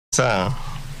Sir,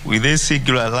 with this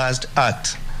singular last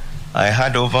act, I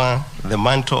hand over the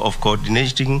mantle of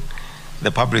coordinating the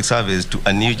public service to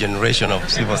a new generation of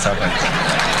civil servants.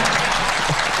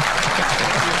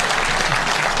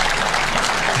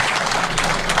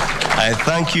 I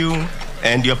thank you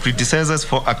and your predecessors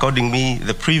for according me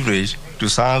the privilege to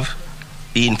serve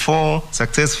in 4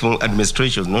 successful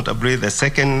administrations, notably the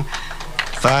 2nd,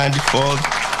 3rd,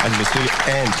 4th administration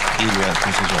and in your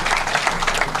position.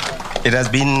 It has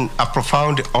been a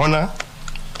profound honor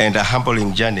and a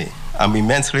humbling journey. I'm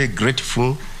immensely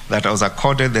grateful that I was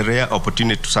accorded the rare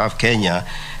opportunity to serve Kenya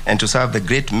and to serve the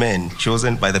great men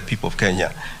chosen by the people of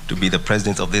Kenya to be the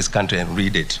presidents of this country and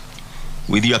lead it.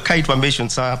 With your kind permission,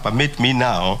 sir, permit me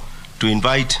now to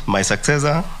invite my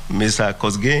successor, Mr.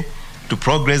 Koskei, to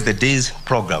progress the day's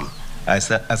program.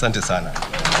 Asante sana.